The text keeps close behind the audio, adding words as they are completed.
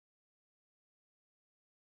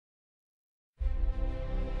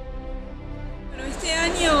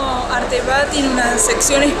arteBA tiene una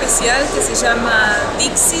sección especial que se llama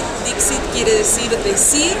DIXIT. DIXIT quiere decir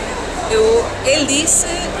decir, o él dice,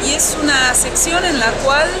 y es una sección en la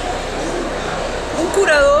cual un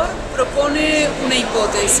curador propone una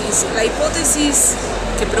hipótesis. La hipótesis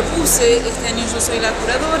que propuse, este año yo soy la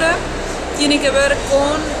curadora, tiene que ver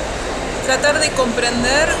con tratar de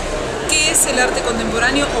comprender qué es el arte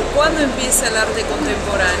contemporáneo o cuándo empieza el arte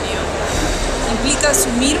contemporáneo. Implica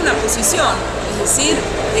asumir una posición, es decir,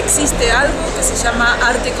 existe algo que se llama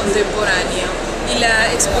arte contemporáneo y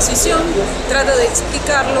la exposición trata de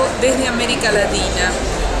explicarlo desde América Latina.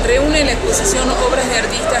 Reúne la exposición obras de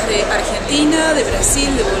artistas de Argentina, de Brasil,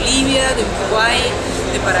 de Bolivia, de Uruguay,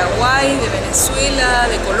 de Paraguay, de Venezuela,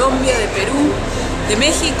 de Colombia, de Perú, de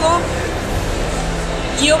México,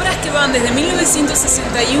 y obras que van desde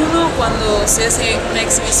 1961, cuando se hace una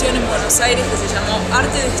exhibición en Buenos Aires que se llamó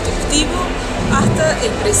Arte Destructivo, hasta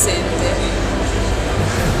el presente.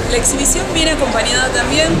 La exhibición viene acompañada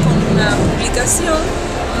también con una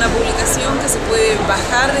publicación que se puede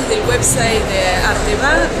bajar desde el website de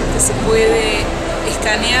arteBA, que se puede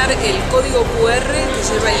escanear el código QR que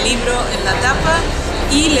lleva el libro en la tapa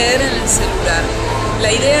y leer en el celular.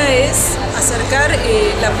 La idea es acercar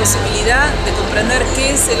la posibilidad de comprender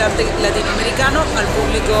qué es el arte latinoamericano al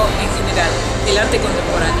público en general, el arte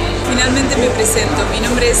contemporáneo. Finalmente me presento, mi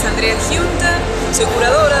nombre es Andrea Giunta, soy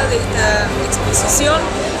curadora de esta exposición.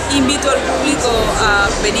 Invito al público a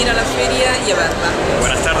venir a la feria y a verla.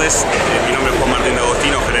 Buenas tardes, mi nombre es Juan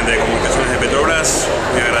gerente de Comunicaciones de Petrobras.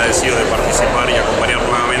 Muy agradecido de participar y acompañar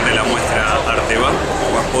nuevamente la muestra arteBA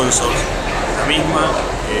como sponsor de la misma.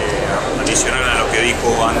 Adicional a lo que dijo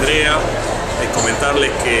Andrea, es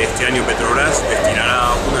comentarles que este año Petrobras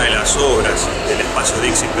destinará una de las obras del espacio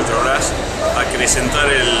DIXIT Petrobras a acrecentar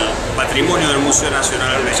el patrimonio del Museo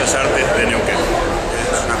Nacional de Bellas Artes de Neuquén.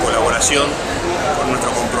 Es una colaboración con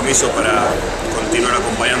nuestro compromiso para continuar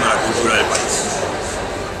acompañando la cultura del país.